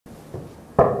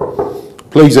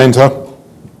Please enter.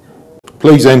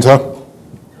 Please enter.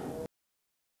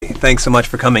 Thanks so much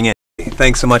for coming in.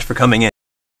 Thanks so much for coming in.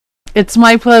 It's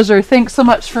my pleasure. Thanks so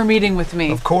much for meeting with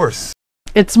me. Of course.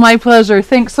 It's my pleasure.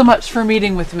 Thanks so much for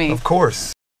meeting with me. Of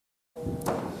course.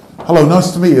 Hello,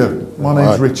 nice to meet you. My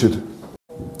name's Richard.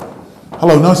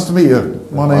 Hello, nice to meet you.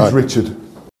 My name's Richard.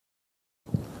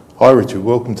 Hi Richard,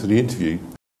 welcome to the interview.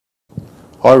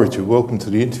 Hi Richard, welcome to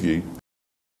the interview.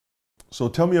 So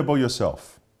tell me about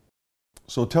yourself.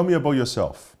 So tell me about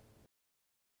yourself.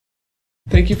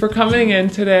 Thank you for coming in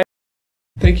today.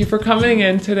 Thank you for coming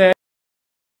in today.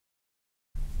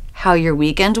 How your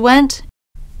weekend went?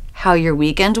 How your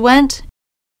weekend went?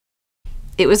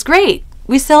 It was great.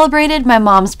 We celebrated my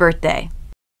mom's birthday.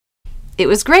 It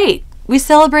was great. We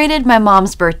celebrated my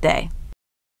mom's birthday.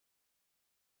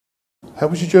 How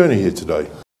was your journey here today?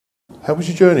 How was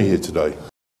your journey here today?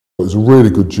 It was a really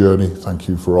good journey, thank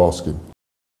you for asking.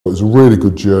 It was a really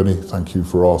good journey, thank you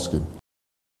for asking.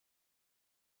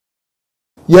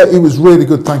 Yeah, it was really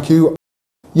good, thank you.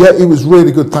 Yeah, it was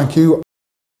really good, thank you.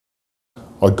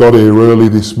 I got here early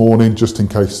this morning just in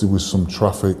case there was some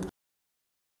traffic.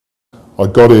 I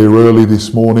got here early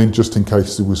this morning just in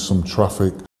case there was some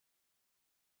traffic.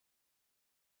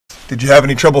 Did you have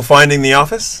any trouble finding the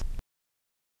office?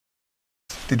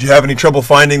 Did you have any trouble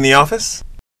finding the office?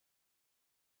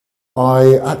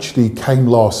 I actually came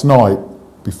last night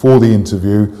before the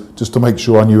interview just to make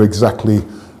sure I knew exactly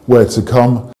where to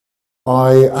come.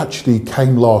 I actually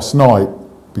came last night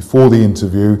before the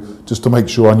interview just to make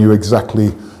sure I knew exactly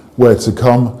where to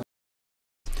come.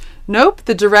 Nope,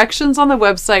 the directions on the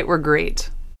website were great.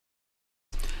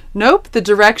 Nope, the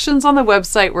directions on the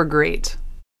website were great.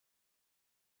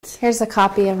 Here's a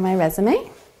copy of my resume.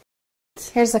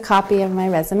 Here's a copy of my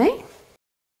resume.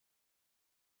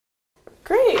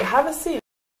 Great, have a seat.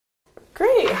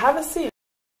 Great, have a seat.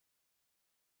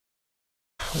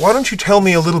 Why don't you tell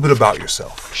me a little bit about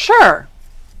yourself? Sure.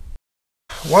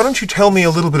 Why don't you tell me a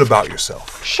little bit about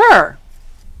yourself? Sure.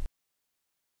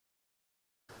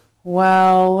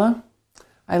 Well,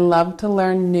 I love to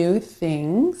learn new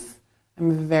things.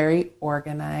 I'm very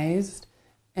organized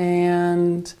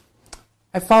and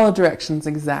I follow directions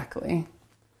exactly.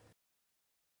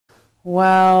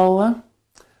 Well,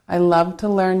 I love to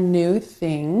learn new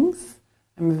things.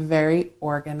 I'm very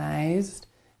organized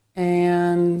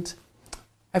and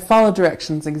I follow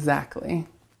directions exactly.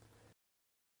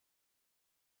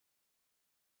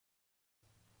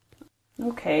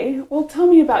 Okay, well, tell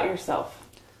me about yourself.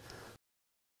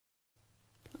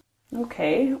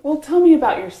 Okay, well, tell me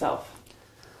about yourself.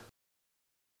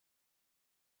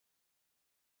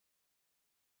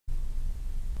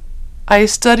 I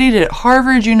studied at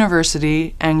Harvard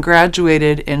University and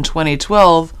graduated in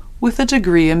 2012 with a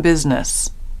degree in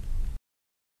business.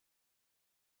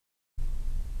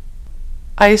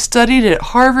 I studied at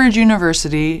Harvard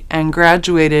University and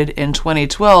graduated in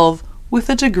 2012 with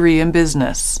a degree in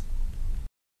business.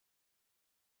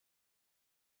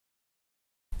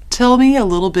 Tell me a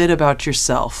little bit about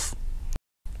yourself.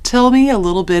 Tell me a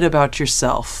little bit about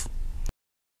yourself.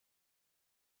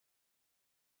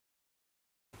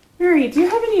 Mary, do you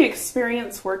have any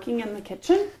experience working in the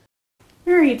kitchen?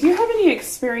 Mary, do you have any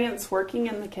experience working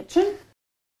in the kitchen?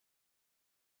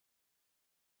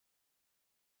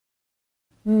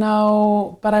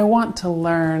 No, but I want to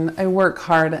learn. I work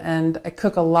hard and I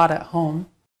cook a lot at home.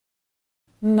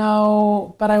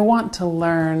 No, but I want to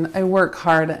learn. I work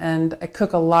hard and I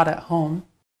cook a lot at home.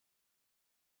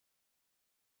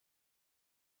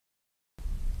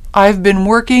 I've been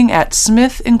working at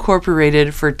Smith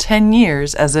Incorporated for 10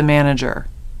 years as a manager.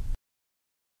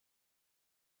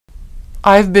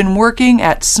 I've been working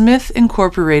at Smith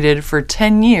Incorporated for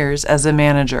 10 years as a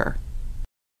manager.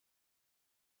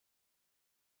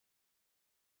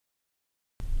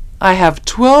 I have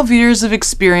 12 years of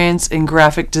experience in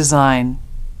graphic design.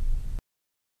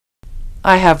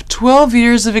 I have 12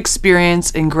 years of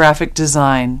experience in graphic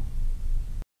design.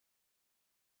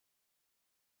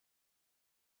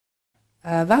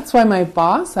 That's why my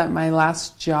boss at my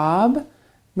last job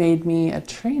made me a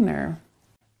trainer.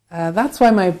 That's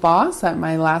why my boss at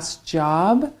my last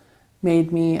job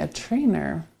made me a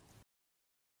trainer.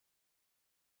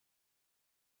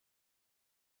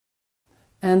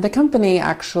 And the company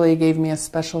actually gave me a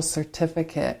special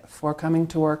certificate for coming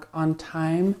to work on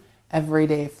time every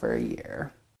day for a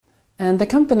year. And the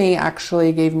company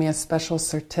actually gave me a special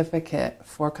certificate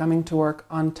for coming to work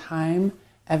on time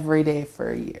every day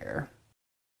for a year.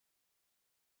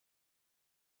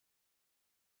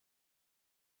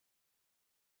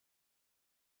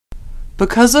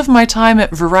 Because of my time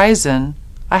at Verizon,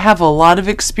 I have a lot of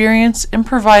experience in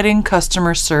providing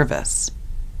customer service.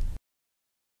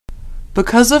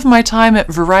 Because of my time at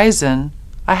Verizon,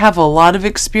 I have a lot of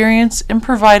experience in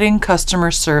providing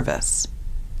customer service.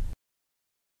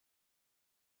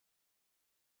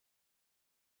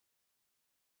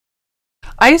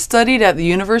 I studied at the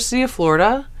University of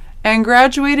Florida and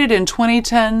graduated in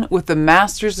 2010 with a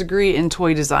master's degree in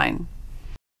toy design.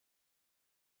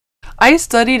 I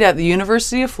studied at the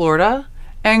University of Florida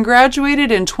and graduated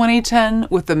in 2010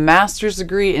 with a master's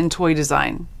degree in toy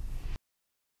design.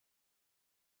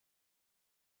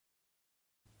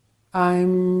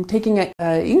 I'm taking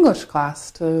an English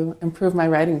class to improve my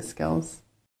writing skills.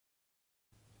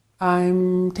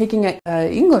 I'm taking an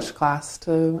English class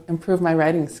to improve my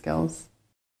writing skills.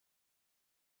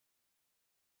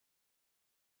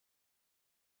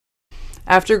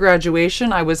 After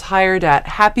graduation, I was hired at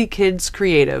Happy Kids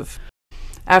Creative.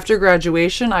 After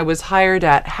graduation, I was hired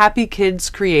at Happy Kids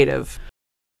Creative.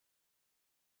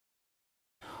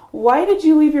 Why did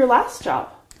you leave your last job?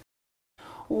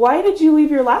 Why did you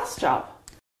leave your last job?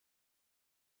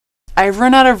 I've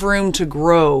run out of room to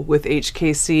grow with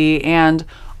HKC and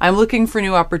I'm looking for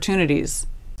new opportunities.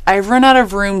 I've run out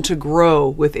of room to grow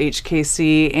with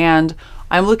HKC and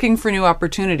I'm looking for new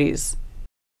opportunities.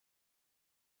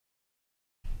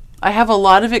 I have a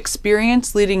lot of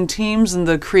experience leading teams in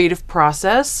the creative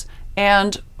process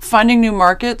and finding new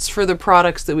markets for the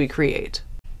products that we create.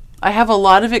 I have a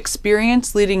lot of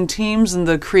experience leading teams in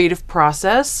the creative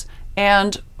process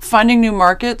and finding new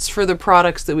markets for the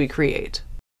products that we create.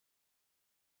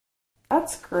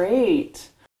 That's great.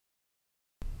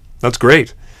 That's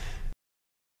great.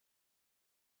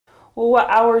 Well, what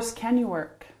hours can you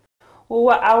work? Well,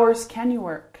 what hours can you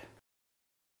work?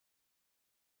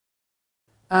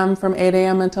 From 8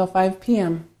 a.m. until 5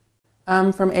 p.m.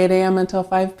 From 8 a.m. until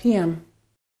 5 p.m.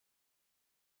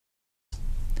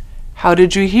 How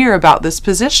did you hear about this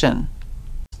position?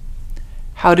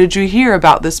 How did you hear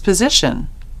about this position?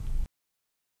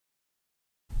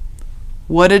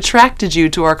 What attracted you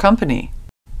to our company?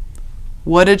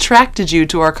 What attracted you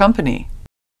to our company?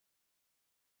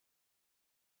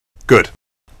 Good.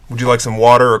 Would you like some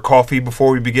water or coffee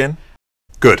before we begin?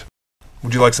 Good.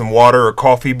 Would you like some water or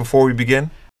coffee before we begin?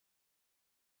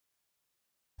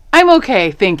 I'm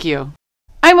okay, thank you.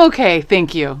 I'm okay,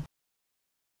 thank you.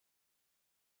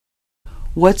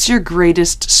 What's your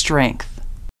greatest strength?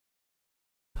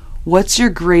 What's your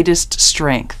greatest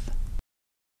strength?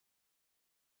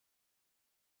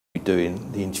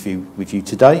 Doing the interview with you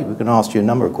today, we're going to ask you a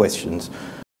number of questions.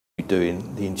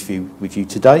 Doing the interview with you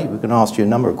today, we're going to ask you a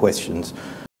number of questions.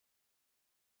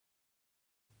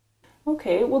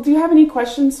 Okay, well, do you have any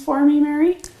questions for me,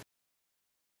 Mary?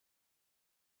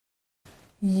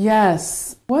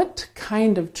 Yes. What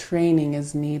kind of training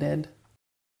is needed?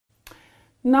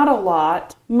 Not a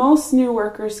lot. Most new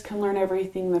workers can learn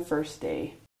everything the first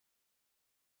day.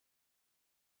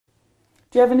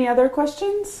 Do you have any other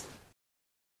questions?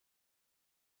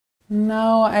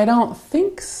 No, I don't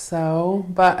think so,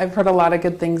 but I've heard a lot of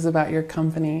good things about your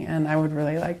company and I would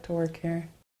really like to work here.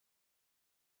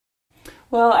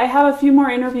 Well, I have a few more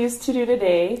interviews to do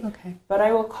today, Okay. but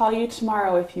I will call you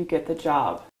tomorrow if you get the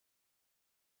job.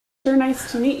 Sure,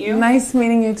 nice to meet you. Nice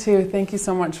meeting you too. Thank you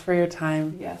so much for your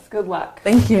time. Yes, good luck.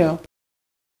 Thank you.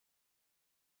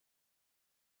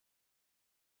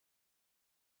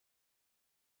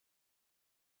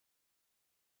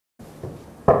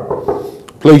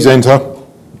 Please enter.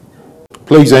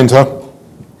 Please enter.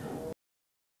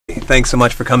 Thanks so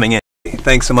much for coming in.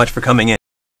 Thanks so much for coming in.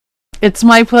 It's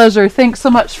my pleasure. Thanks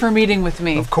so much for meeting with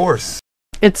me. Of course.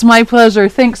 It's my pleasure.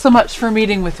 Thanks so much for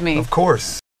meeting with me. Of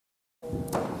course.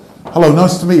 Hello,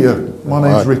 nice to meet you. My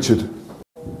name's Richard.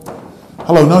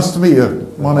 Hello, nice to meet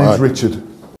you. My name's Richard.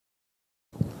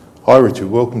 Hi Richard,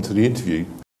 welcome to the interview.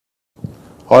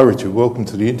 Hi Richard, welcome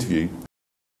to the interview.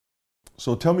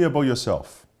 So tell me about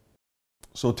yourself.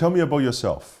 So tell me about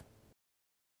yourself.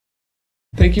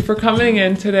 Thank you for coming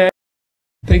in today.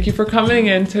 Thank you for coming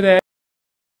in today.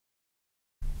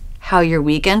 How your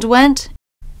weekend went?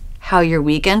 How your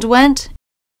weekend went?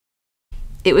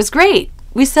 It was great.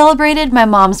 We celebrated my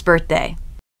mom's birthday.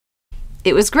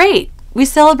 It was great. We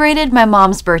celebrated my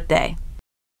mom's birthday.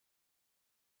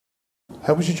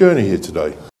 How was your journey here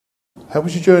today? How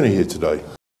was your journey here today?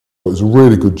 It was a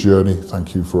really good journey,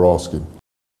 thank you for asking.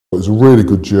 It was a really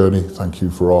good journey, thank you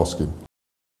for asking.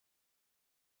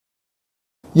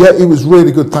 Yeah, it was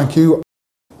really good, thank you.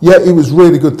 Yeah, it was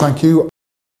really good, thank you.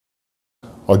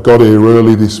 I got here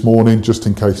early this morning just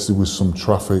in case there was some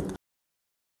traffic.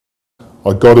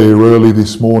 I got here early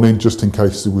this morning just in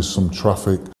case there was some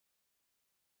traffic.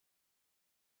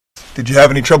 Did you have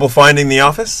any trouble finding the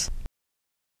office?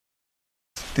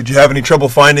 Did you have any trouble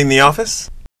finding the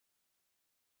office?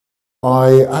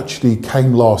 I actually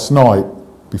came last night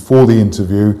before the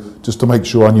interview just to make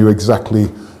sure I knew exactly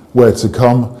where to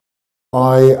come.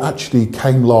 I actually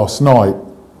came last night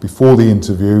before the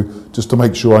interview just to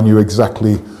make sure I knew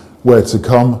exactly where to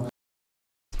come.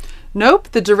 Nope,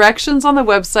 the directions on the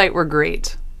website were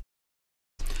great.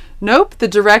 Nope, the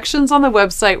directions on the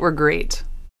website were great.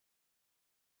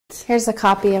 Here's a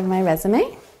copy of my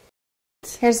resume.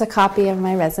 Here's a copy of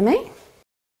my resume.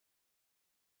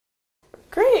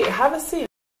 Great, have a seat.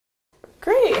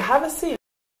 Great, have a seat.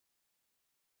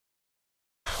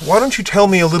 Why don't you tell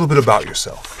me a little bit about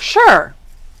yourself? Sure.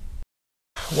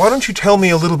 Why don't you tell me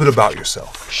a little bit about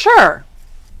yourself? Sure.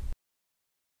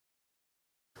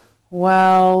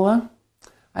 Well,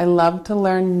 I love to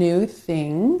learn new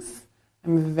things.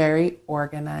 I'm very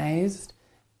organized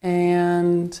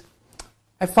and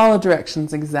I follow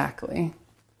directions exactly.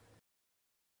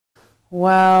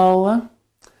 Well,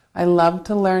 I love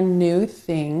to learn new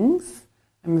things.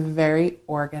 I'm very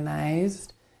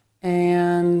organized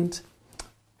and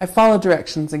I follow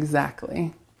directions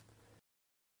exactly.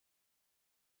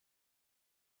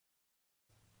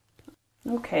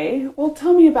 Okay, well,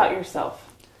 tell me about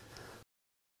yourself.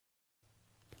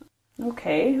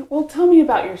 Okay, well, tell me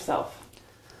about yourself.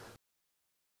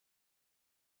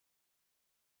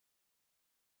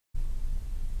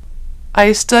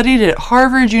 I studied at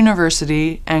Harvard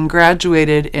University and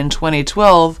graduated in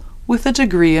 2012 with a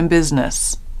degree in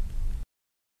business.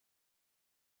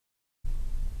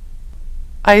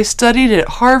 I studied at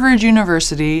Harvard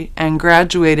University and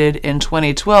graduated in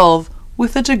 2012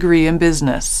 with a degree in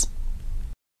business.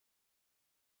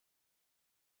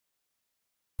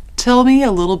 Tell me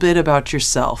a little bit about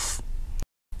yourself.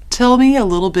 Tell me a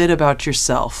little bit about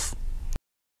yourself.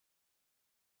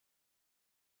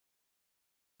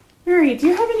 Mary, do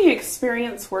you have any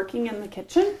experience working in the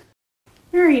kitchen?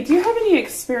 Mary, do you have any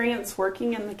experience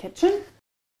working in the kitchen?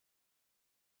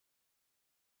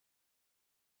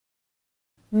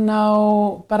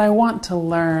 No, but I want to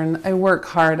learn. I work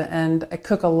hard and I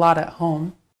cook a lot at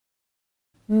home.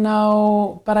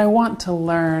 No, but I want to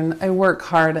learn. I work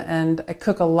hard and I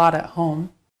cook a lot at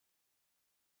home.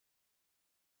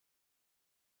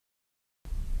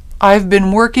 I've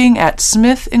been working at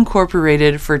Smith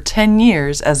Incorporated for 10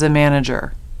 years as a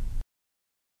manager.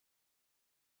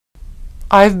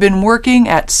 I've been working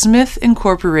at Smith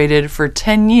Incorporated for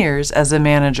 10 years as a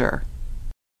manager.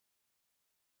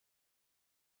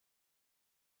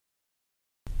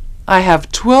 I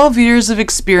have 12 years of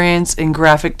experience in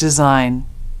graphic design.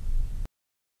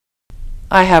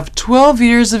 I have 12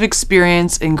 years of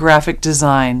experience in graphic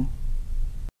design.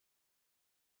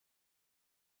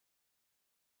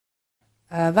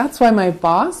 That's why my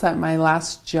boss at my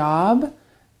last job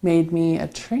made me a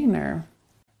trainer.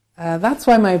 That's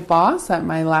why my boss at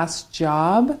my last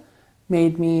job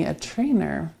made me a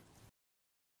trainer.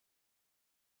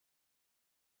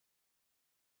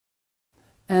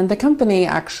 And the company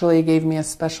actually gave me a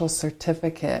special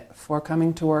certificate for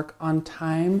coming to work on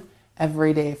time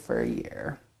every day for a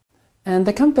year. And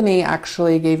the company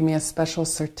actually gave me a special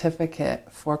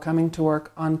certificate for coming to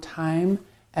work on time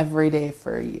every day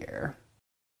for a year.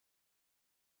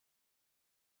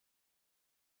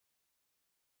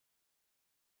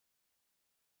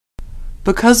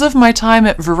 Because of my time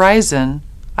at Verizon,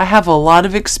 I have a lot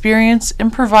of experience in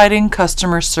providing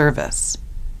customer service.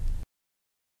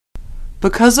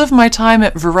 Because of my time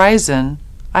at Verizon,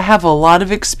 I have a lot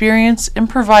of experience in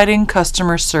providing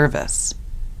customer service.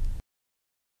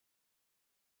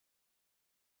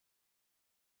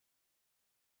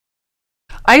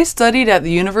 I studied at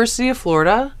the University of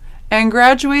Florida and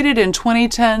graduated in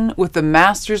 2010 with a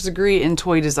master's degree in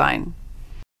toy design.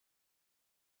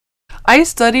 I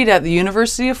studied at the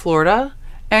University of Florida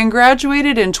and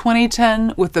graduated in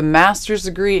 2010 with a master's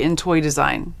degree in toy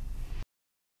design.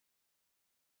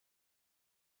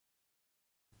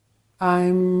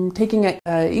 I'm taking an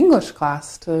English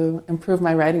class to improve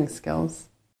my writing skills.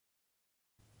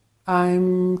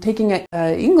 I'm taking an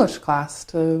English class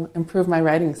to improve my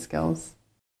writing skills.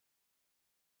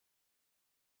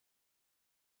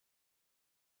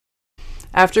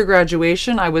 After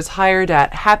graduation, I was hired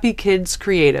at Happy Kids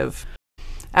Creative.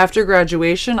 After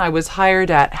graduation, I was hired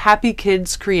at Happy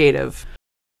Kids Creative.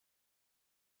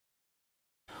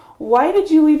 Why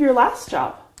did you leave your last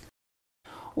job?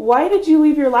 Why did you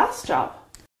leave your last job?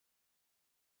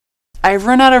 I've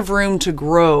run out of room to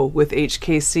grow with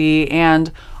HKC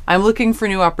and I'm looking for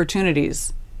new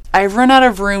opportunities. I've run out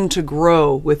of room to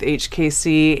grow with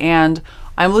HKC and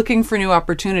I'm looking for new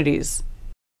opportunities.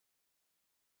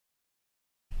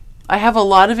 I have a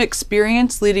lot of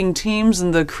experience leading teams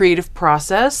in the creative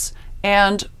process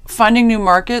and finding new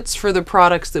markets for the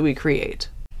products that we create.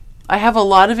 I have a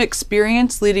lot of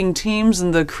experience leading teams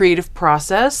in the creative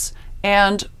process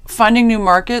and finding new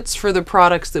markets for the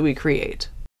products that we create.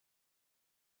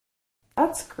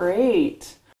 That's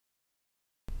great.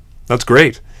 That's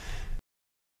great.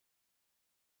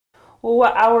 Well,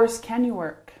 what hours can you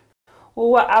work? Well,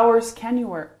 what hours can you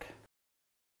work?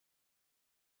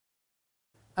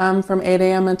 From 8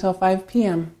 a.m. until 5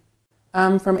 p.m.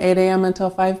 From 8 a.m. until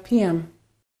 5 p.m.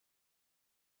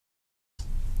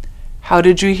 How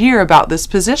did you hear about this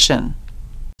position?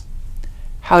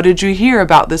 How did you hear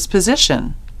about this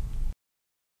position?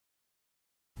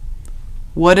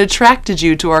 What attracted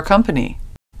you to our company?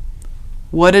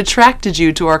 What attracted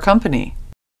you to our company?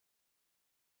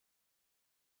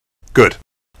 Good.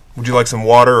 Would you like some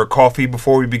water or coffee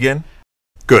before we begin?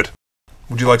 Good.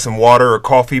 Would you like some water or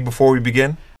coffee before we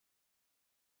begin?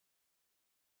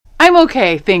 I'm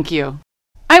okay, thank you.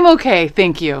 I'm okay,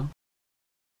 thank you.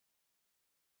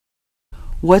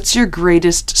 What's your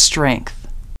greatest strength?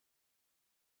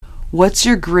 What's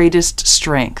your greatest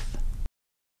strength?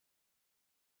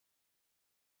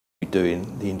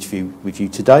 Doing the interview with you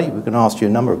today, we're going to ask you a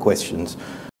number of questions.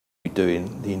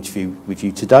 Doing the interview with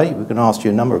you today, we're going to ask you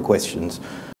a number of questions.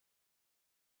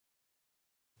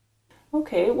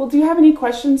 Okay, well, do you have any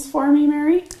questions for me,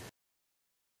 Mary?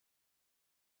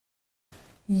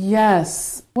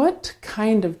 Yes. What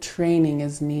kind of training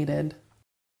is needed?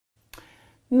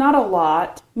 Not a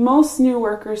lot. Most new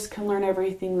workers can learn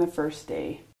everything the first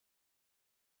day.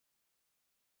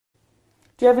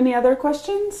 Do you have any other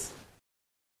questions?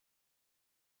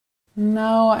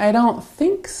 No, I don't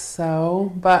think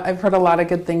so, but I've heard a lot of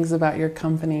good things about your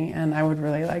company and I would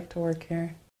really like to work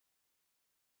here.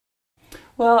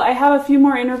 Well, I have a few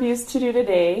more interviews to do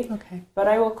today, Okay. but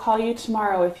I will call you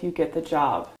tomorrow if you get the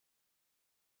job.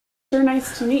 Sure,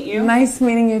 nice to meet you. Nice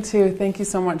meeting you too. Thank you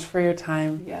so much for your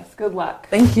time. Yes, good luck.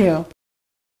 Thank you.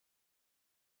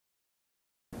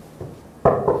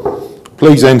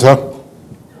 Please enter.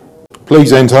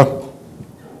 Please enter.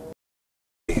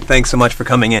 Thanks so much for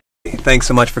coming in. Thanks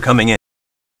so much for coming in.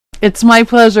 It's my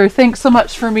pleasure. Thanks so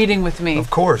much for meeting with me. Of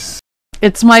course.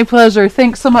 It's my pleasure.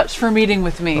 Thanks so much for meeting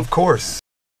with me. Of course.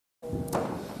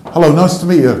 Hello, nice to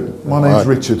meet you. My name's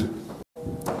Richard.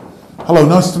 Hello,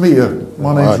 nice to meet you.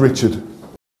 My name's Richard.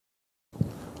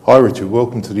 Hi Richard,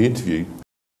 welcome to the interview.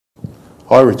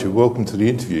 Hi Richard, welcome to the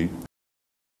interview.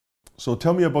 So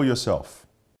tell me about yourself.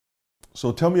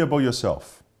 So tell me about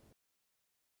yourself.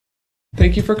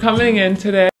 Thank you for coming in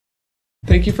today.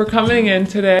 Thank you for coming in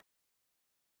today.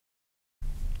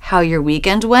 How your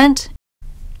weekend went?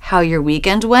 How your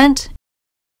weekend went?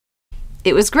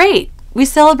 It was great. We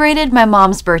celebrated my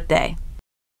mom's birthday.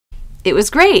 It was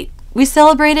great. We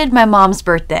celebrated my mom's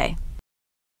birthday.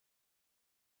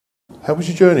 How was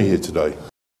your journey here today?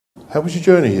 How was your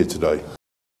journey here today?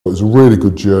 It was a really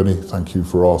good journey, thank you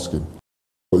for asking.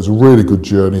 It was a really good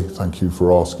journey, thank you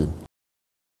for asking.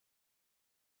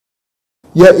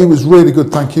 Yeah, it was really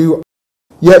good, thank you.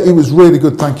 Yeah, it was really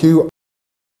good, thank you.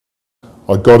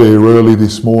 I got here early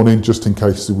this morning just in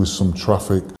case there was some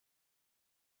traffic.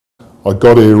 I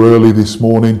got here early this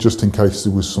morning just in case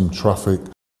there was some traffic.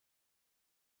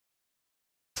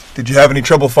 Did you have any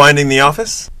trouble finding the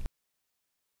office?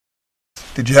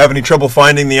 Did you have any trouble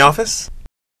finding the office?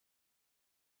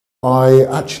 I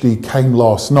actually came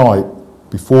last night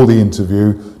before the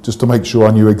interview just to make sure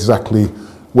I knew exactly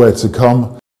where to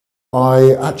come.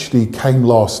 I actually came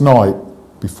last night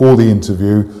before the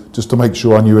interview just to make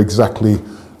sure I knew exactly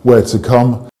where to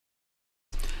come.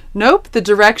 Nope, the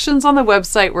directions on the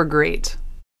website were great.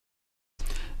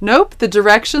 Nope, the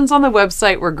directions on the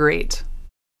website were great.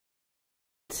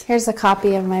 Here's a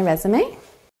copy of my resume.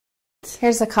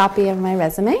 Here's a copy of my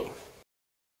resume.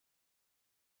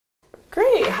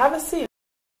 Great, have a seat.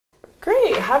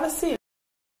 Great, have a seat.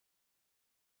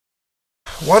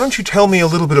 Why don't you tell me a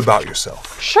little bit about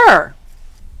yourself? Sure.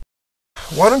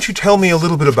 Why don't you tell me a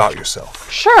little bit about yourself?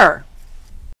 Sure.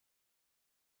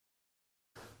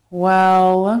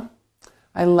 Well,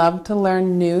 I love to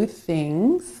learn new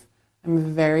things.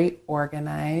 I'm very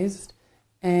organized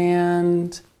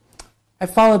and I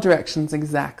follow directions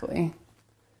exactly.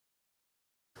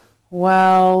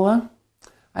 Well,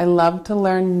 I love to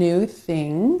learn new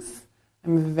things.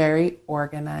 I'm very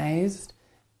organized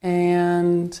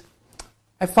and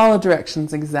I follow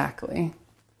directions exactly.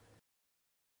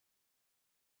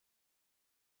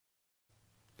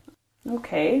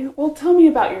 Okay, well, tell me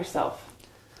about yourself.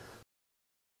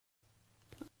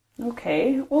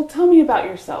 Okay, well, tell me about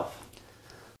yourself.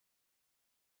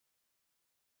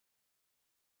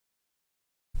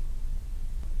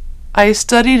 I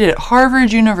studied at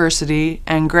Harvard University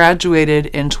and graduated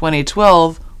in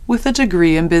 2012 with a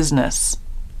degree in business.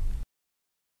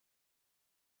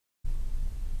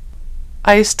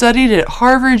 I studied at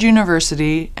Harvard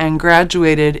University and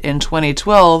graduated in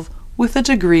 2012 with a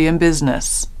degree in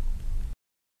business.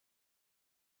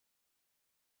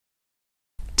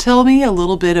 Tell me a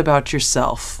little bit about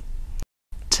yourself.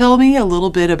 Tell me a little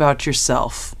bit about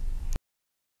yourself.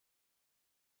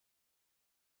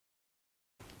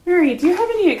 Mary, do you have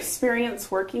any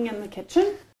experience working in the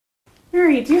kitchen?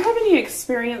 Mary, do you have any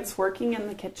experience working in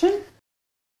the kitchen?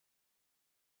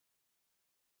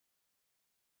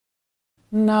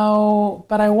 No,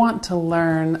 but I want to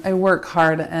learn. I work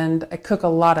hard and I cook a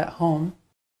lot at home.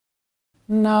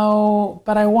 No,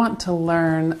 but I want to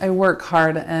learn. I work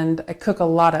hard and I cook a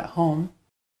lot at home.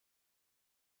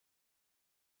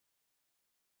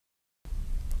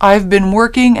 I've been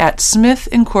working at Smith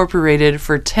Incorporated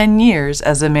for 10 years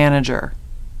as a manager.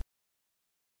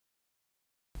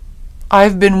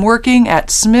 I've been working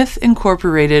at Smith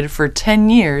Incorporated for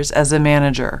 10 years as a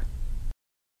manager.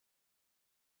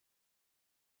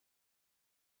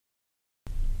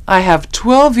 I have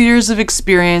 12 years of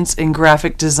experience in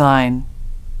graphic design.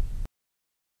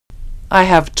 I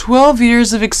have 12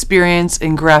 years of experience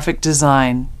in graphic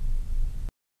design.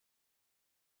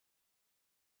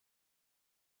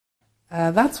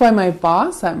 That's why my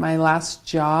boss at my last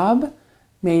job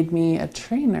made me a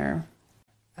trainer.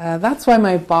 That's why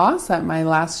my boss at my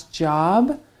last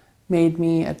job made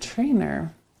me a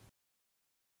trainer.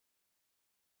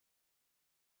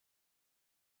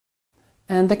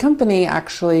 And the company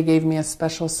actually gave me a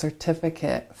special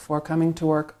certificate for coming to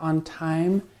work on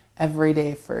time every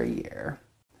day for a year.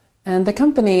 And the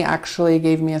company actually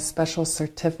gave me a special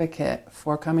certificate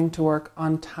for coming to work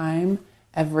on time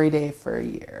every day for a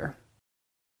year.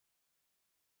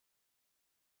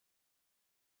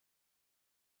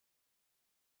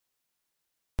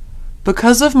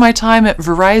 Because of my time at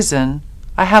Verizon,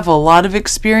 I have a lot of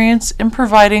experience in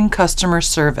providing customer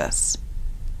service.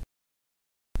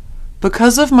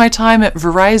 Because of my time at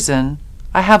Verizon,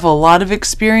 I have a lot of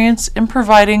experience in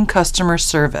providing customer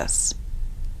service.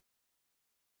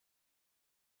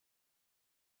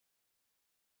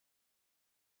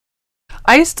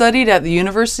 I studied at the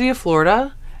University of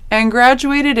Florida and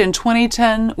graduated in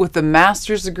 2010 with a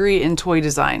master's degree in toy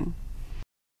design.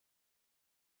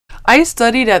 I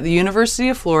studied at the University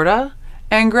of Florida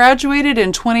and graduated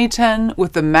in 2010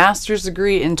 with a master's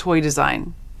degree in toy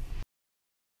design.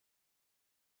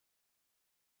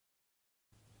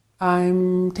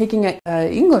 I'm taking an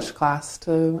English class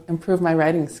to improve my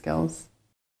writing skills.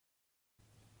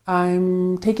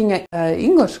 I'm taking an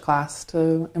English class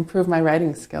to improve my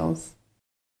writing skills.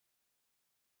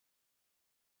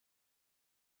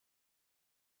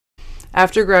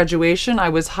 After graduation, I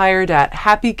was hired at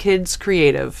Happy Kids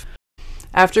Creative.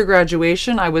 After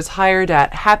graduation, I was hired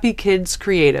at Happy Kids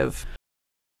Creative.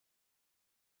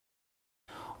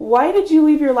 Why did you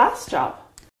leave your last job?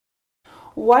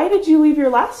 Why did you leave your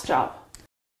last job?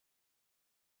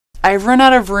 I've run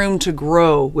out of room to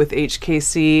grow with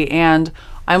HKC and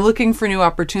I'm looking for new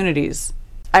opportunities.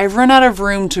 I've run out of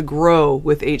room to grow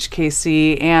with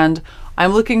HKC and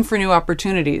I'm looking for new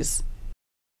opportunities.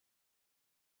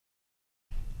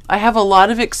 I have a lot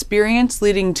of experience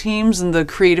leading teams in the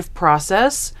creative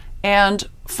process and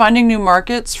finding new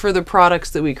markets for the products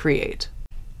that we create.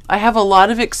 I have a lot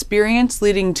of experience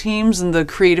leading teams in the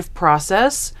creative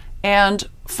process and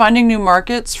finding new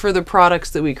markets for the products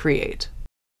that we create.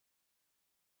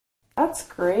 That's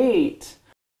great.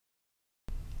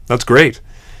 That's great.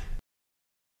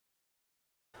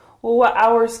 Well, what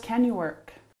hours can you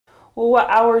work? Well, what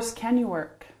hours can you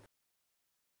work?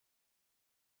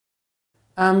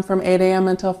 From 8 a.m.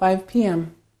 until 5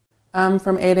 p.m.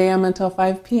 From 8 a.m. until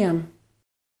 5 p.m.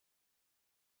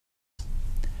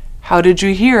 How did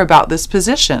you hear about this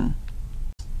position?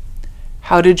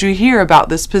 How did you hear about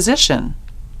this position?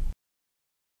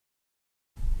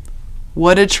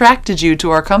 What attracted you to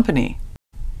our company?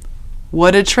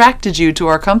 What attracted you to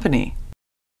our company?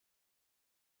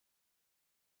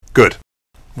 Good.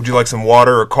 Would you like some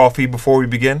water or coffee before we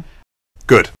begin?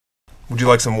 Good. Would you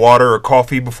like some water or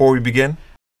coffee before we begin?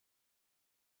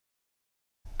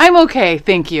 I'm okay,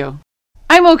 thank you.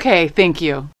 I'm okay, thank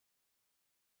you.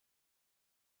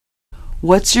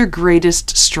 What's your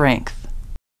greatest strength?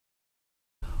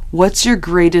 What's your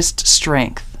greatest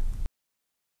strength?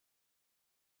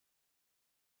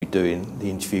 Doing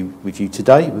the interview with you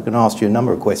today, we're going to ask you a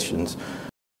number of questions.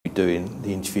 Doing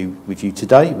the interview with you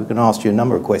today, we're going to ask you a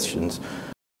number of questions.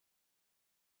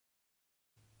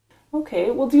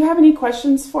 Okay, well, do you have any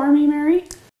questions for me, Mary?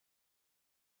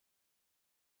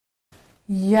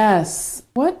 Yes.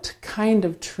 What kind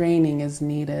of training is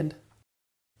needed?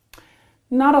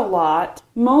 Not a lot.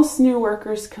 Most new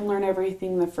workers can learn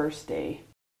everything the first day.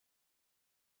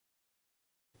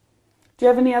 Do you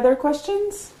have any other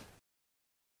questions?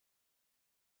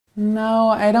 No,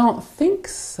 I don't think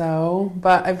so,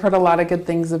 but I've heard a lot of good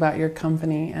things about your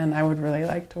company and I would really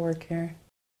like to work here.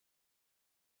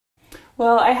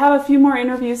 Well, I have a few more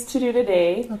interviews to do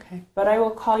today, Okay. but I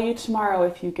will call you tomorrow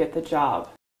if you get the job.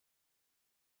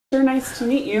 Sure, nice to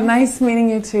meet you. Nice meeting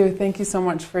you too. Thank you so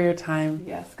much for your time.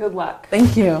 Yes, good luck.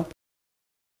 Thank you.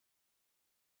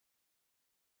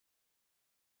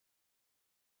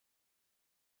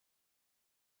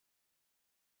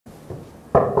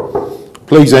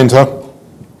 Please enter.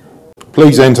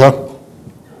 Please enter.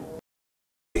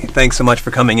 Thanks so much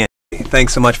for coming in.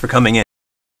 Thanks so much for coming in.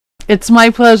 It's my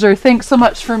pleasure. Thanks so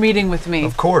much for meeting with me.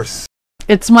 Of course.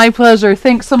 It's my pleasure.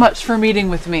 Thanks so much for meeting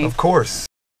with me. Of course.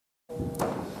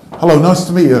 Hello, nice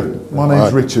to meet you. My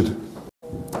name's Richard.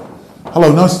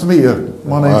 Hello, nice to meet you.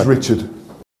 My name's Richard.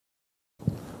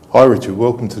 Hi Richard,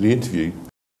 welcome to the interview.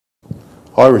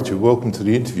 Hi Richard, welcome to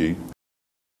the interview.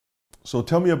 So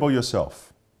tell me about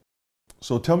yourself.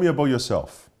 So tell me about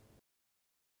yourself.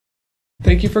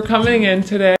 Thank you for coming in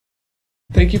today.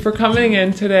 Thank you for coming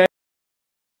in today.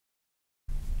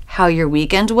 How your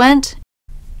weekend went?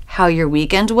 How your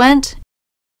weekend went?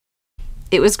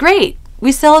 It was great.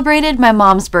 We celebrated my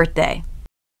mom's birthday.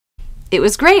 It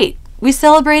was great. We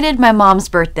celebrated my mom's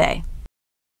birthday.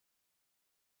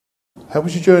 How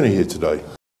was your journey here today?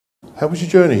 How was your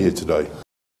journey here today?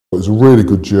 It was a really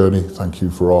good journey, thank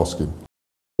you for asking.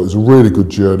 It was a really good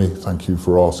journey, thank you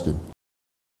for asking.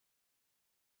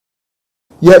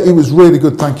 Yeah, it was really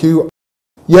good, thank you.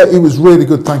 Yeah, it was really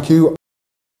good, thank you.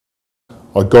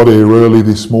 I got here early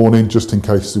this morning just in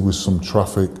case there was some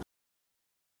traffic.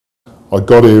 I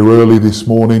got here early this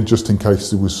morning just in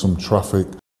case there was some traffic.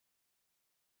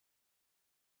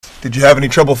 Did you have any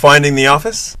trouble finding the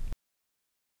office?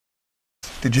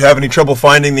 Did you have any trouble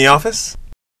finding the office?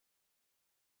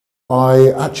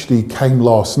 I actually came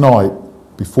last night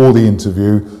before the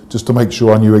interview just to make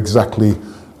sure I knew exactly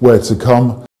where to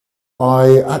come.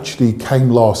 I actually came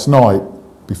last night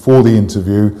before the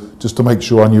interview just to make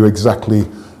sure I knew exactly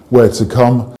where to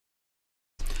come.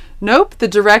 Nope, the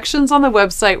directions on the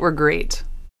website were great.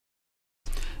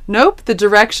 Nope, the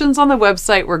directions on the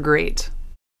website were great.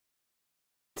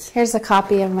 Here's a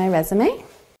copy of my resume.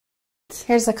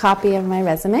 Here's a copy of my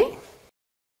resume.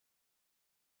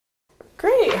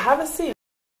 Great, have a seat.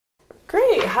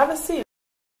 Great, have a seat.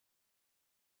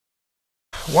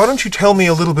 Why don't you tell me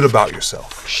a little bit about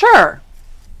yourself? Sure.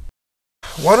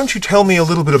 Why don't you tell me a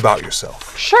little bit about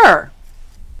yourself? Sure.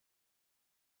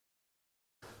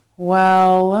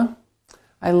 Well,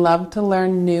 I love to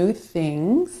learn new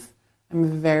things.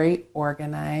 I'm very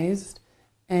organized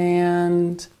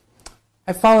and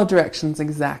I follow directions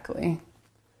exactly.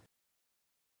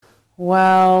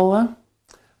 Well,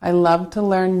 I love to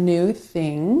learn new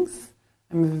things.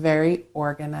 I'm very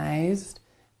organized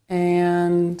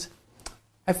and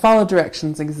I follow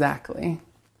directions exactly.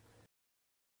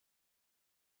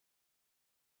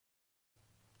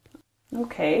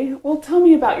 Okay, well, tell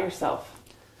me about yourself.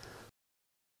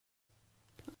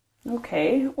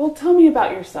 Okay, well, tell me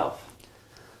about yourself.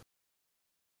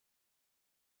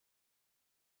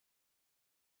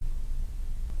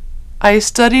 I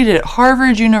studied at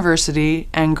Harvard University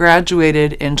and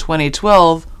graduated in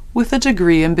 2012 with a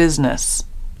degree in business.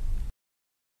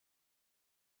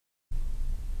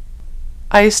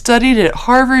 I studied at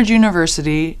Harvard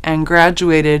University and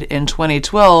graduated in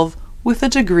 2012 with a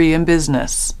degree in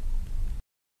business.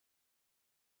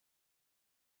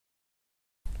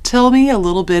 Tell me a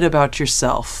little bit about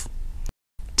yourself.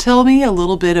 Tell me a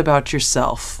little bit about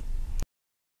yourself.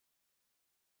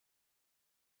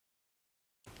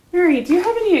 Mary, do you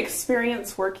have any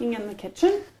experience working in the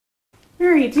kitchen?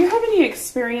 Mary, do you have any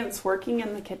experience working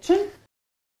in the kitchen?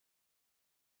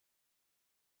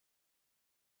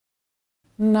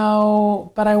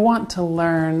 No, but I want to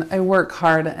learn. I work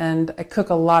hard and I cook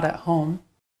a lot at home.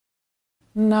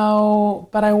 No,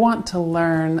 but I want to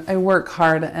learn. I work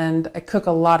hard and I cook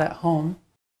a lot at home.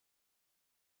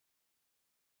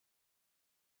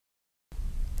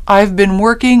 I've been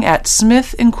working at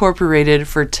Smith Incorporated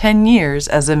for 10 years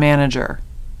as a manager.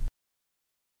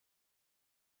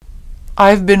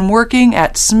 I've been working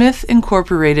at Smith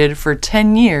Incorporated for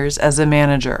 10 years as a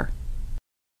manager.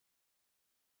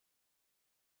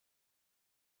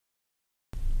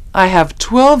 I have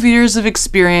 12 years of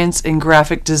experience in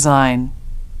graphic design.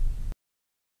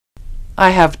 I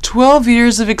have 12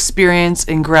 years of experience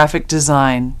in graphic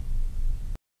design.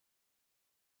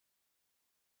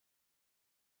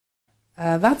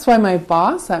 That's why my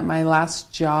boss at my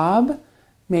last job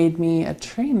made me a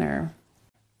trainer.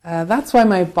 That's why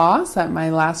my boss at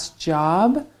my last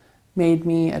job made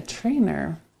me a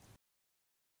trainer.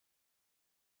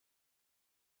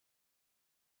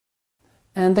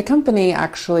 And the company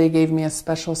actually gave me a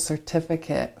special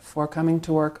certificate for coming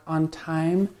to work on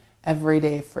time every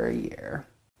day for a year.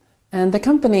 And the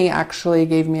company actually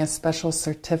gave me a special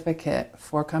certificate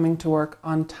for coming to work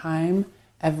on time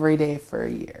every day for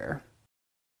a year.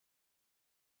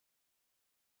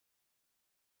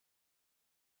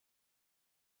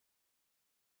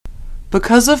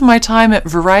 Because of my time at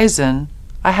Verizon,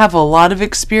 I have a lot of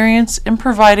experience in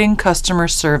providing customer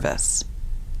service.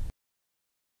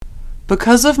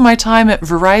 Because of my time at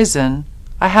Verizon,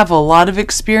 I have a lot of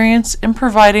experience in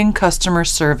providing customer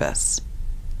service.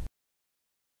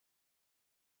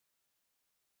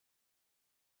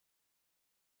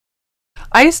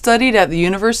 I studied at the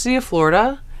University of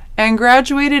Florida and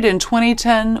graduated in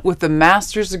 2010 with a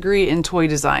master's degree in toy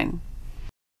design.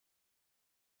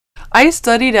 I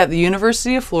studied at the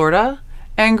University of Florida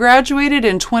and graduated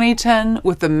in 2010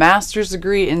 with a master's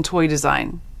degree in toy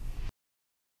design.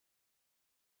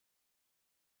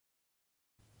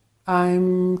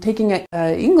 I'm taking an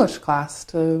English class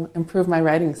to improve my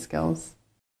writing skills.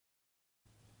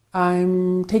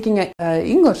 I'm taking an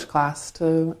English class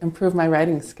to improve my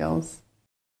writing skills.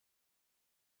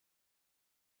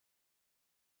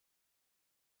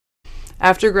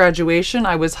 After graduation,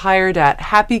 I was hired at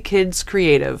Happy Kids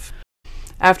Creative.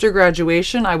 After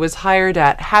graduation, I was hired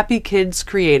at Happy Kids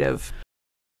Creative.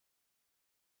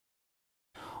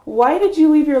 Why did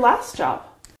you leave your last job?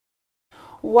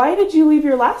 Why did you leave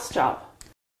your last job?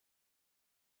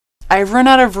 I've run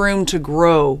out of room to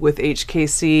grow with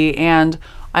HKC and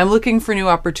I'm looking for new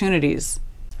opportunities.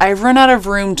 I've run out of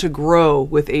room to grow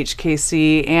with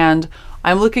HKC and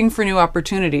I'm looking for new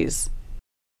opportunities.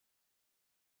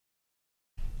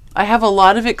 I have a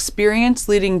lot of experience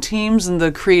leading teams in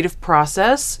the creative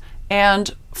process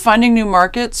and finding new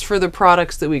markets for the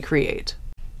products that we create.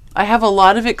 I have a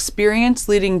lot of experience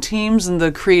leading teams in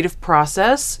the creative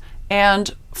process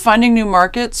and finding new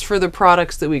markets for the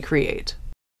products that we create.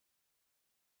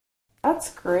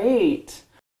 That's great.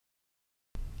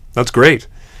 That's great.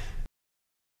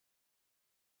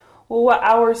 Well, what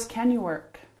hours can you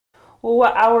work? Well,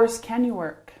 what hours can you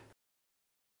work?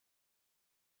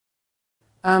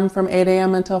 From 8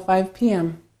 a.m. until 5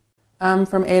 p.m.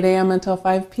 From 8 a.m. until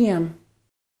 5 p.m.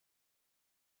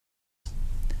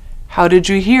 How did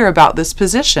you hear about this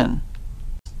position?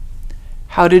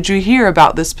 How did you hear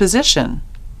about this position?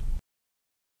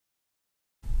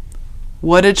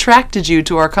 What attracted you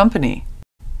to our company?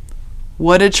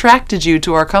 What attracted you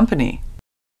to our company?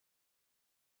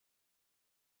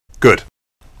 Good.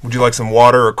 Would you like some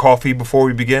water or coffee before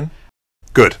we begin?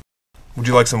 Good. Would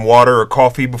you like some water or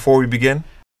coffee before we begin?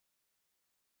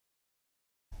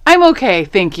 I'm okay,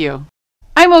 thank you.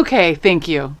 I'm okay, thank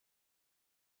you.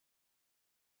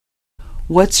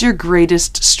 What's your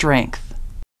greatest strength?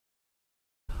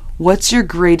 What's your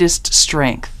greatest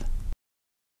strength?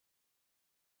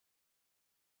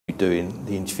 Doing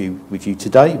the interview with you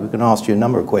today, we're going to ask you a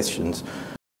number of questions.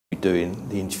 Doing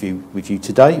the interview with you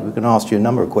today, we're going to ask you a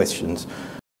number of questions.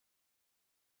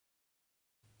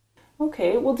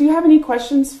 Okay, well, do you have any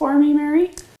questions for me,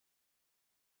 Mary?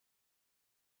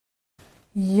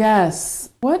 Yes.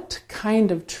 What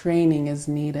kind of training is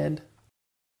needed?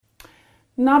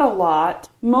 Not a lot.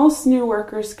 Most new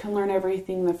workers can learn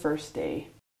everything the first day.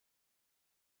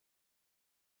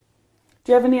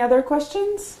 Do you have any other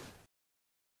questions?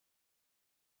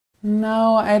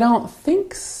 No, I don't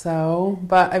think so,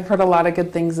 but I've heard a lot of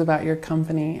good things about your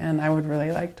company and I would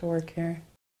really like to work here.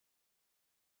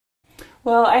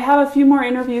 Well, I have a few more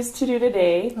interviews to do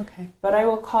today, Okay. but I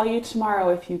will call you tomorrow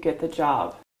if you get the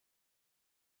job.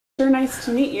 Sure, nice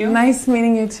to meet you. Nice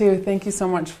meeting you too. Thank you so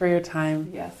much for your time.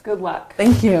 Yes, good luck.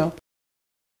 Thank you.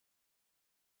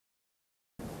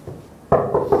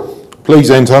 Please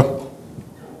enter.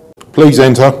 Please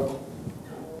enter.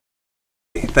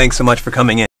 Thanks so much for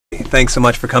coming in. Thanks so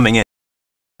much for coming in.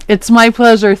 It's my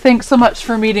pleasure. Thanks so much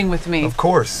for meeting with me. Of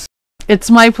course. It's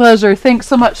my pleasure. Thanks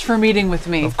so much for meeting with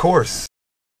me. Of course.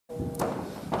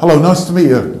 Hello, nice to meet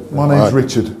you. My name's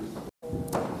Richard.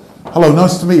 Hello,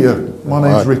 nice to meet you. My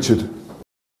name's Richard.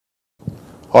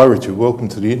 Hi Richard, welcome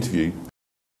to the interview.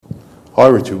 Hi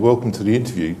Richard, welcome to the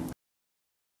interview.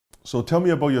 So tell me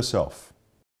about yourself.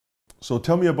 So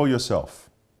tell me about yourself.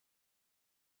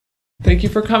 Thank you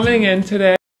for coming in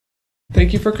today.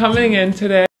 Thank you for coming in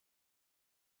today.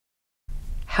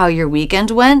 How your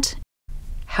weekend went?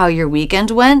 How your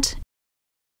weekend went?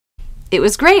 It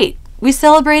was great. We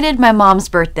celebrated my mom's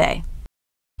birthday.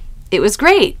 It was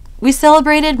great. We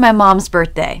celebrated my mom's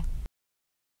birthday.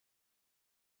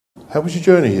 How was your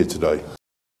journey here today?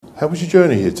 How was your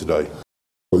journey here today?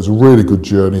 It was a really good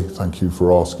journey, thank you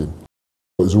for asking.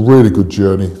 It was a really good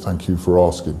journey, thank you for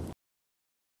asking.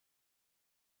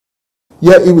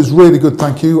 Yeah, it was really good,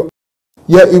 thank you.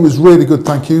 Yeah, it was really good,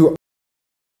 thank you.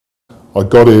 I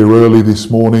got here early this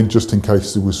morning just in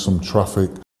case there was some traffic.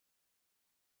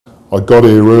 I got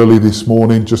here early this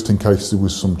morning just in case there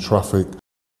was some traffic.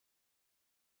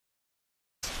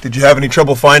 Did you have any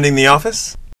trouble finding the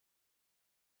office?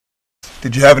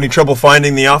 Did you have any trouble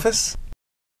finding the office?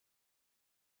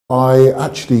 I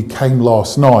actually came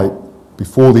last night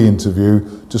before the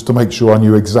interview just to make sure I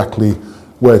knew exactly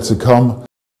where to come.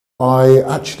 I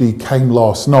actually came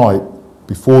last night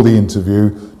before the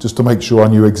interview just to make sure I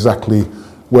knew exactly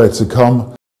where to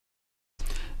come.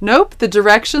 Nope, the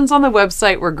directions on the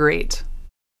website were great.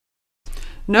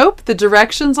 Nope, the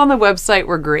directions on the website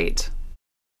were great.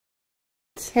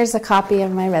 Here's a copy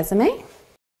of my resume.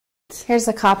 Here's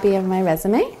a copy of my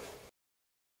resume.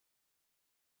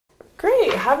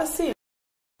 Great, have a seat.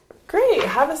 Great,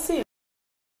 have a seat.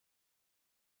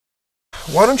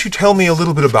 Why don't you tell me a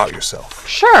little bit about yourself?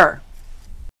 Sure.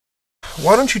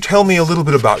 Why don't you tell me a little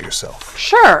bit about yourself?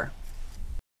 Sure.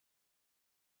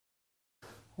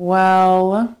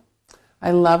 Well,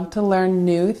 I love to learn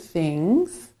new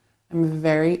things. I'm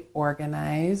very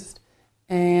organized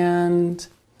and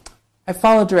I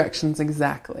follow directions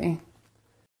exactly.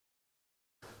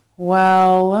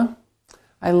 Well,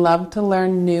 I love to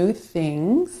learn new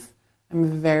things.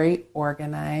 I'm very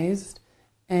organized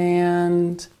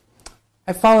and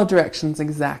I follow directions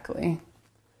exactly.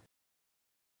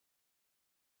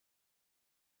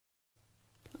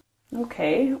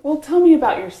 Okay, well, tell me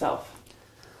about yourself.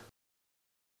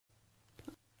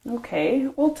 Okay,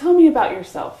 well, tell me about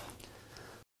yourself.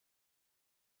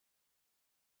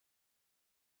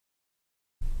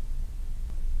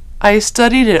 I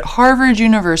studied at Harvard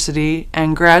University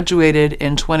and graduated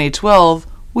in 2012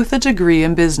 with a degree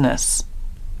in business.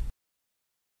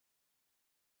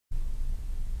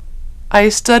 I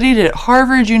studied at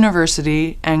Harvard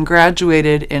University and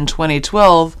graduated in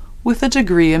 2012 with a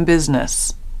degree in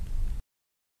business.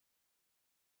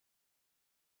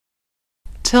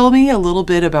 Tell me a little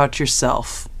bit about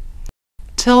yourself.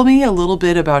 Tell me a little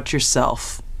bit about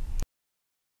yourself.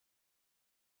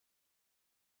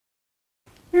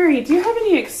 Mary, do you have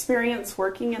any experience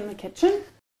working in the kitchen?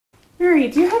 Mary,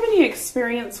 do you have any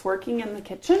experience working in the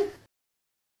kitchen?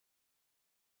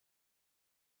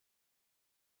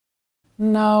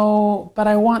 No, but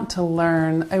I want to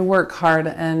learn. I work hard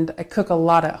and I cook a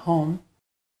lot at home.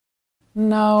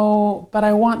 No, but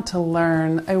I want to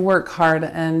learn. I work hard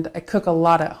and I cook a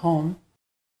lot at home.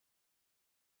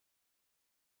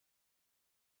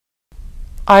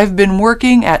 I've been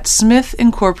working at Smith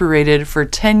Incorporated for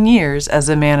 10 years as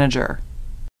a manager.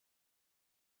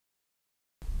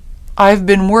 I've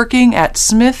been working at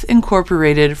Smith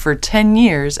Incorporated for 10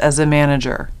 years as a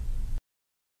manager.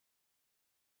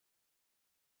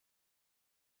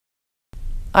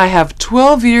 I have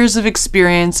 12 years of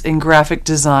experience in graphic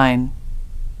design.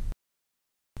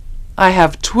 I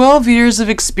have 12 years of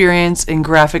experience in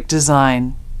graphic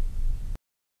design.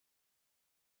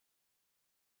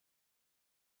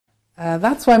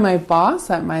 That's why my boss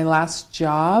at my last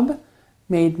job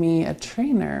made me a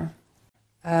trainer.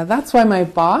 That's why my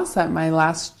boss at my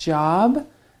last job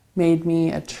made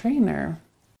me a trainer.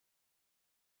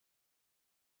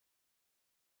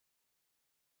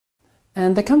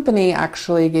 And the company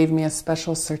actually gave me a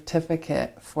special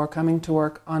certificate for coming to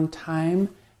work on time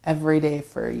every day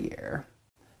for a year.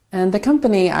 And the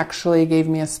company actually gave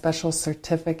me a special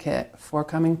certificate for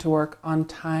coming to work on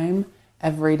time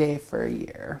every day for a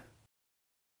year.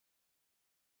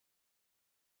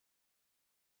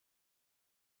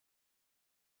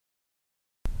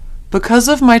 Because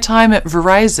of my time at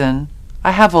Verizon,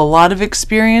 I have a lot of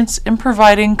experience in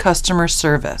providing customer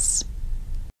service.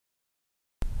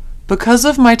 Because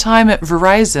of my time at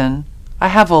Verizon, I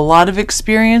have a lot of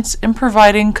experience in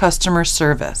providing customer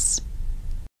service.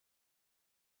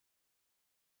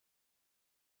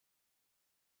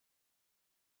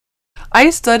 I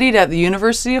studied at the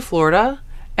University of Florida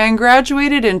and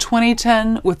graduated in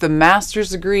 2010 with a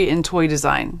master's degree in toy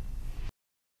design.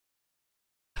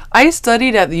 I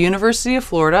studied at the University of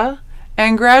Florida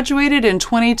and graduated in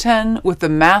 2010 with a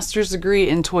master's degree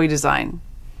in toy design.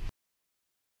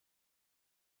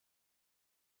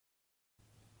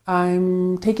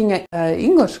 I'm taking an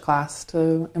English class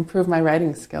to improve my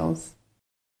writing skills.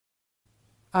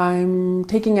 I'm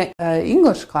taking an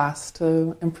English class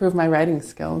to improve my writing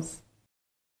skills.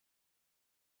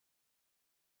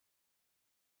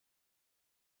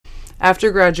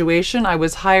 After graduation, I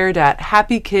was hired at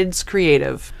Happy Kids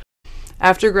Creative.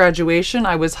 After graduation,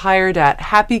 I was hired at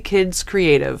Happy Kids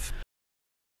Creative.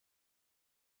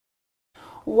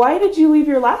 Why did you leave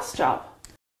your last job?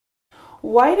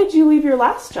 Why did you leave your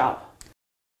last job?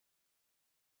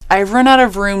 I've run out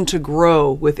of room to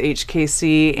grow with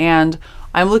HKC and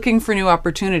I'm looking for new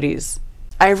opportunities.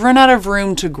 I've run out of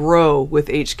room to grow with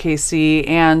HKC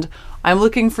and I'm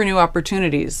looking for new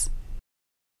opportunities.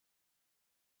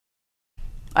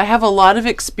 I have a lot of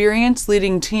experience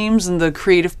leading teams in the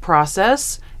creative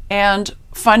process and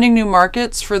finding new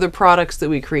markets for the products that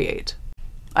we create.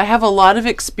 I have a lot of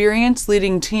experience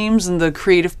leading teams in the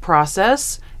creative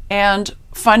process and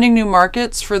finding new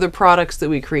markets for the products that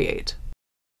we create.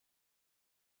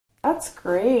 That's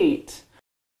great.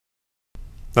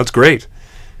 That's great.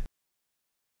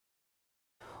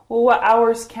 Well, what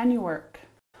hours can you work?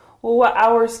 Well, what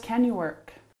hours can you work?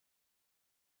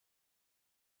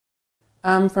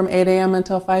 From 8 a.m.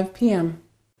 until 5 p.m.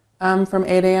 From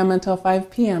 8 a.m. until 5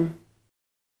 p.m.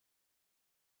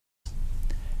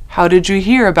 How did you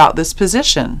hear about this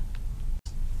position?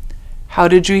 How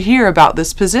did you hear about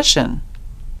this position?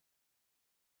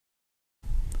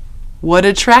 What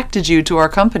attracted you to our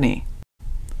company?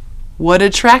 What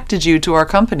attracted you to our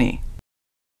company?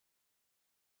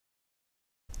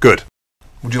 Good.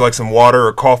 Would you like some water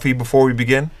or coffee before we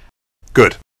begin?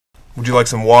 Good. Would you like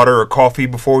some water or coffee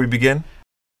before we begin?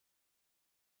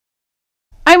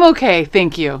 I'm okay,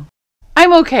 thank you.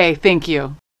 I'm okay, thank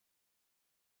you.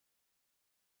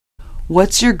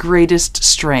 What's your greatest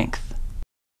strength?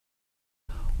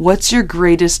 What's your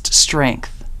greatest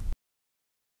strength?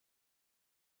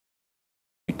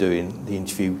 Doing the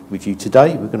interview with you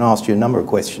today, we're going to ask you a number of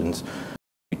questions.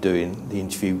 Doing the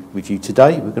interview with you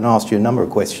today, we're going to ask you a number of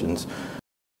questions.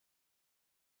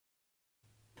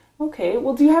 Okay,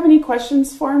 well, do you have any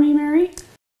questions for me, Mary?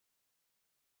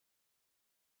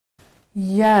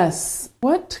 Yes.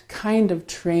 What kind of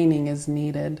training is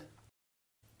needed?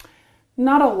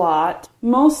 Not a lot.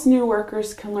 Most new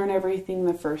workers can learn everything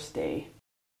the first day.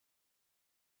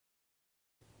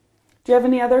 Do you have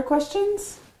any other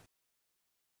questions?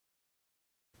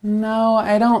 No,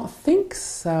 I don't think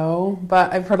so,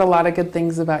 but I've heard a lot of good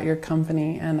things about your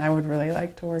company and I would really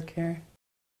like to work here.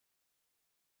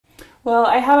 Well,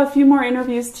 I have a few more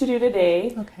interviews to do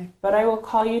today, Okay. but I will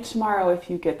call you tomorrow if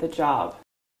you get the job.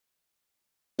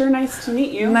 Sure, nice to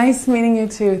meet you. Nice meeting you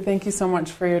too. Thank you so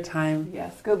much for your time.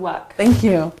 Yes, good luck. Thank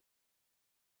you.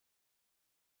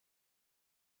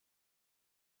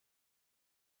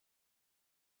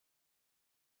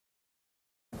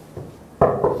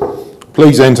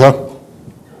 Please enter.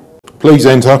 Please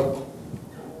enter.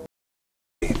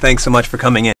 Thanks so much for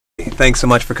coming in. Thanks so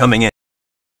much for coming in.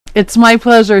 It's my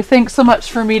pleasure. Thanks so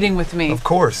much for meeting with me. Of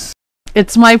course.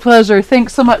 It's my pleasure.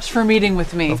 Thanks so much for meeting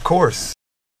with me. Of course.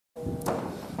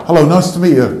 Hello, nice to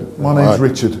meet you. My name's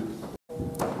Richard.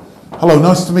 Hello,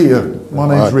 nice to meet you. My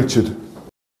name's Richard.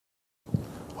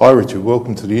 Hi Richard,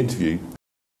 welcome to the interview.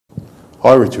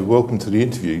 Hi Richard, welcome to the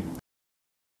interview.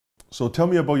 So tell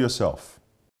me about yourself.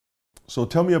 So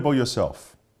tell me about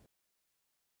yourself.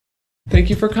 Thank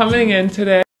you for coming in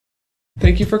today.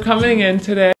 Thank you for coming in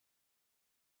today.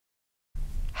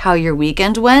 How your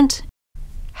weekend went?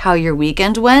 How your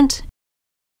weekend went?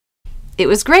 It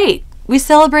was great. We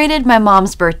celebrated my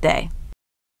mom's birthday.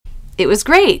 It was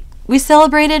great. We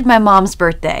celebrated my mom's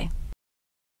birthday.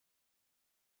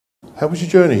 How was your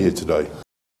journey here today?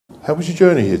 How was your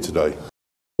journey here today?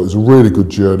 It was a really good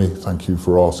journey, thank you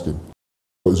for asking.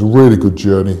 It was a really good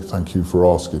journey, thank you for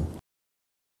asking.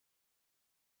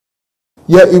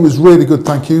 Yeah, it was really good,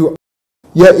 thank you.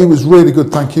 Yeah, it was really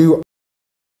good, thank you.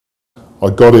 I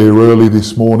got here early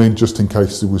this morning just in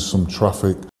case there was some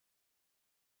traffic.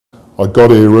 I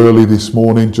got here early this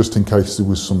morning just in case there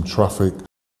was some traffic.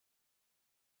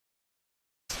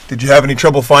 Did you have any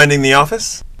trouble finding the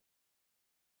office?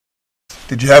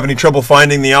 Did you have any trouble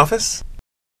finding the office?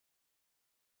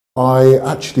 I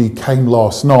actually came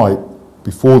last night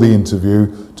before the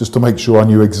interview just to make sure I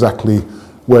knew exactly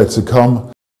where to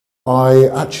come. I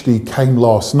actually came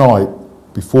last night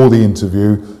before the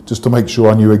interview just to make sure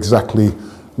I knew exactly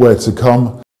where to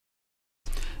come.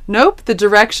 Nope, the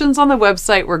directions on the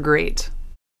website were great.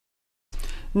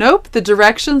 Nope, the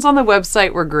directions on the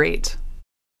website were great.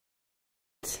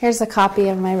 Here's a copy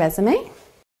of my resume.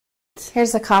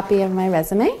 Here's a copy of my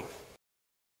resume.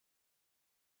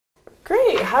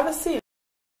 Great, have a seat.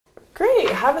 Great,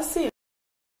 have a seat.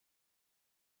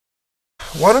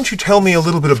 Why don't you tell me a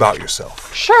little bit about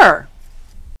yourself? Sure.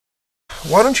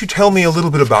 Why don't you tell me a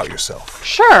little bit about yourself?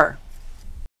 Sure.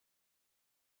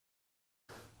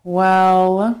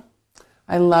 Well,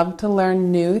 I love to learn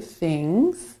new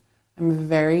things. I'm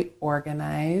very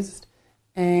organized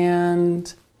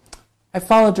and I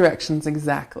follow directions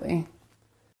exactly.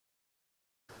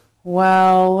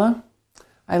 Well,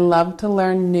 I love to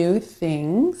learn new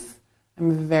things.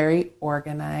 I'm very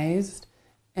organized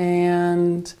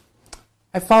and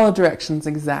I follow directions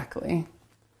exactly.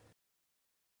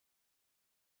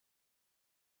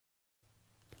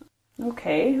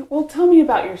 Okay, well, tell me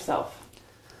about yourself.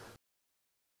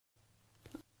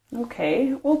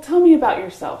 Okay, well, tell me about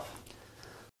yourself.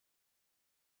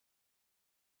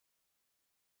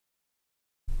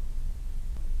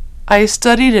 I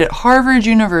studied at Harvard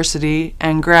University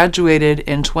and graduated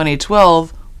in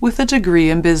 2012 with a degree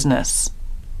in business.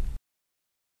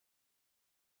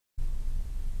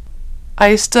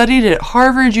 I studied at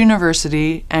Harvard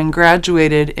University and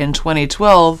graduated in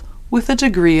 2012 with a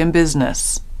degree in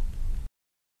business.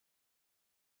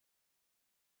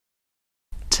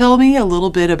 Tell me a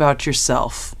little bit about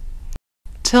yourself.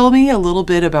 Tell me a little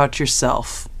bit about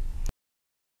yourself.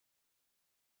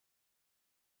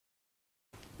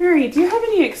 Mary, do you have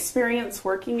any experience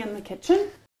working in the kitchen?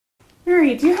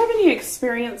 Mary, do you have any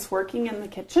experience working in the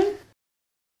kitchen?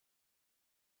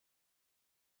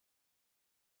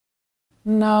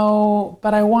 No,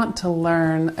 but I want to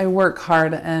learn. I work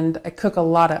hard and I cook a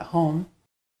lot at home.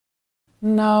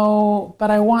 No,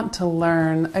 but I want to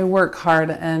learn. I work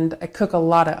hard and I cook a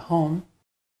lot at home.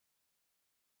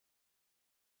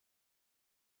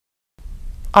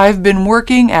 I've been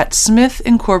working at Smith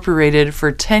Incorporated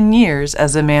for 10 years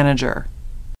as a manager.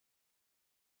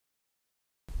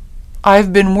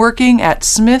 I've been working at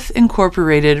Smith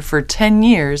Incorporated for 10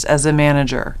 years as a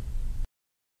manager.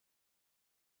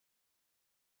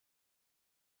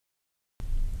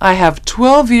 I have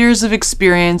 12 years of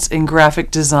experience in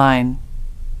graphic design.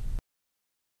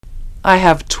 I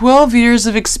have 12 years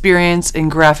of experience in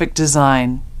graphic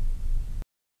design.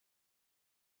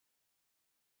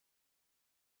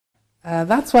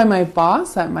 That's why my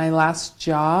boss at my last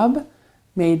job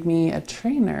made me a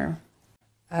trainer.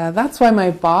 That's why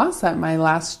my boss at my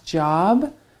last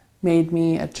job made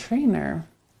me a trainer.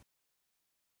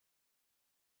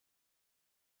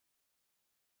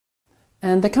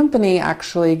 And the company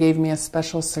actually gave me a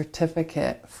special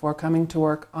certificate for coming to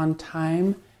work on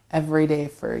time every day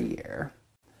for a year.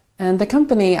 And the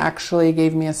company actually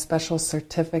gave me a special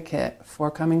certificate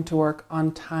for coming to work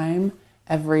on time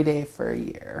every day for a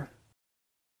year.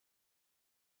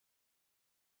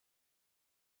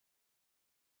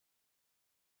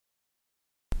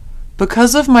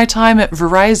 Because of my time at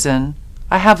Verizon,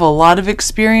 I have a lot of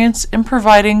experience in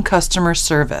providing customer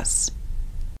service.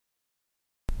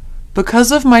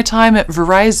 Because of my time at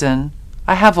Verizon,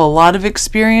 I have a lot of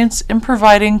experience in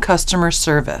providing customer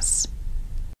service.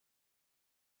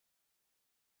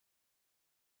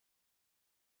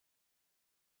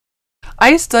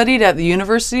 I studied at the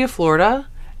University of Florida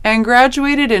and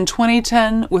graduated in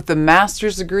 2010 with a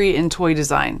master's degree in toy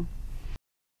design.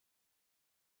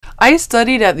 I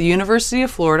studied at the University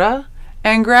of Florida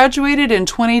and graduated in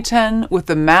 2010 with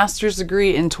a master's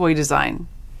degree in toy design.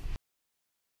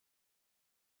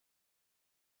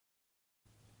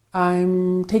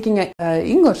 I'm taking an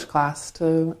English class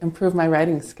to improve my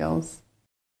writing skills.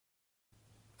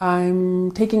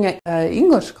 I'm taking an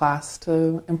English class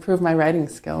to improve my writing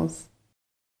skills.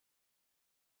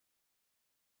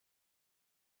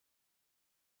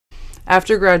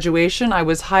 After graduation, I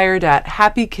was hired at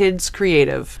Happy Kids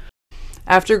Creative.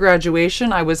 After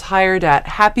graduation, I was hired at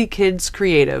Happy Kids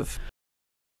Creative.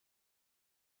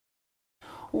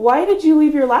 Why did you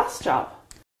leave your last job?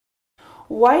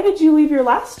 Why did you leave your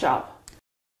last job?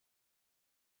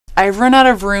 I've run out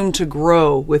of room to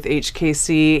grow with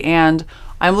HKC and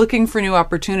I'm looking for new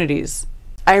opportunities.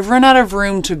 I've run out of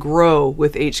room to grow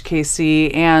with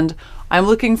HKC and I'm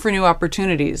looking for new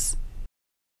opportunities.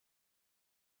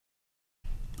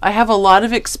 I have a lot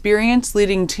of experience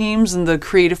leading teams in the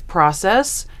creative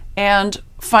process and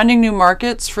finding new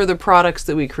markets for the products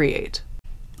that we create.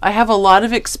 I have a lot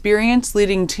of experience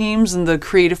leading teams in the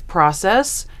creative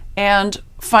process and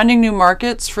finding new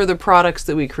markets for the products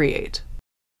that we create.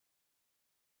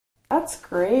 That's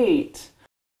great.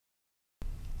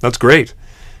 That's great.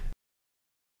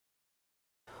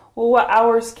 Well, what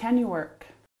hours can you work?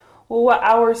 Well, what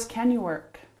hours can you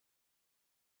work?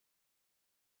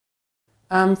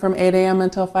 From 8 a.m.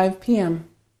 until 5 p.m.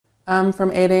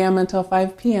 From 8 a.m. until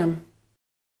 5 p.m.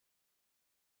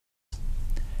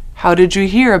 How did you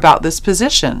hear about this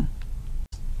position?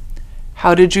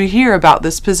 How did you hear about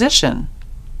this position?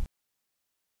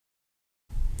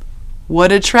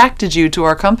 What attracted you to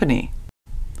our company?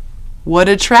 What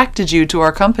attracted you to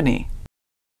our company?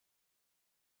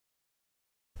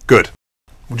 Good.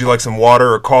 Would you like some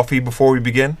water or coffee before we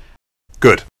begin?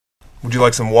 Good. Would you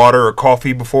like some water or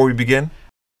coffee before we begin?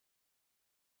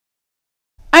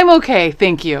 I'm okay,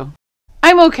 thank you.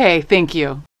 I'm okay, thank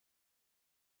you.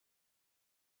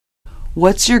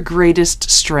 What's your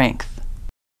greatest strength?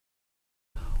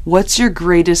 What's your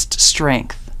greatest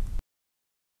strength?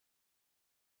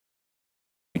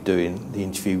 Doing the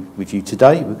interview with you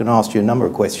today, we're going to ask you a number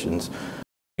of questions.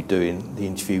 Doing the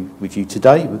interview with you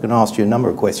today, we're going to ask you a number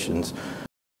of questions.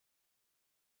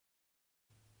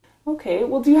 Okay,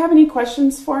 well, do you have any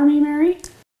questions for me, Mary?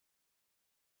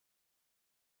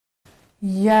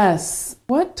 Yes.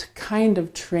 What kind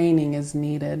of training is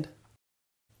needed?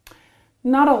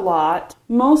 Not a lot.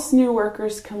 Most new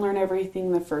workers can learn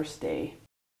everything the first day.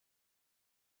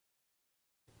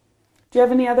 Do you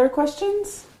have any other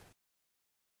questions?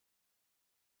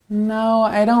 No,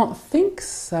 I don't think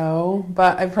so,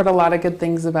 but I've heard a lot of good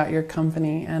things about your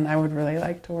company and I would really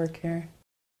like to work here.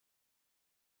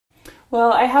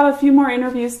 Well, I have a few more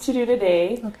interviews to do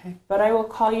today, Okay. but I will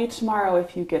call you tomorrow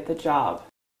if you get the job.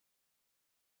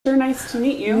 Sure, nice to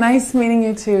meet you. Nice meeting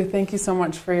you too. Thank you so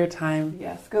much for your time.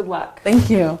 Yes, good luck. Thank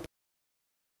you.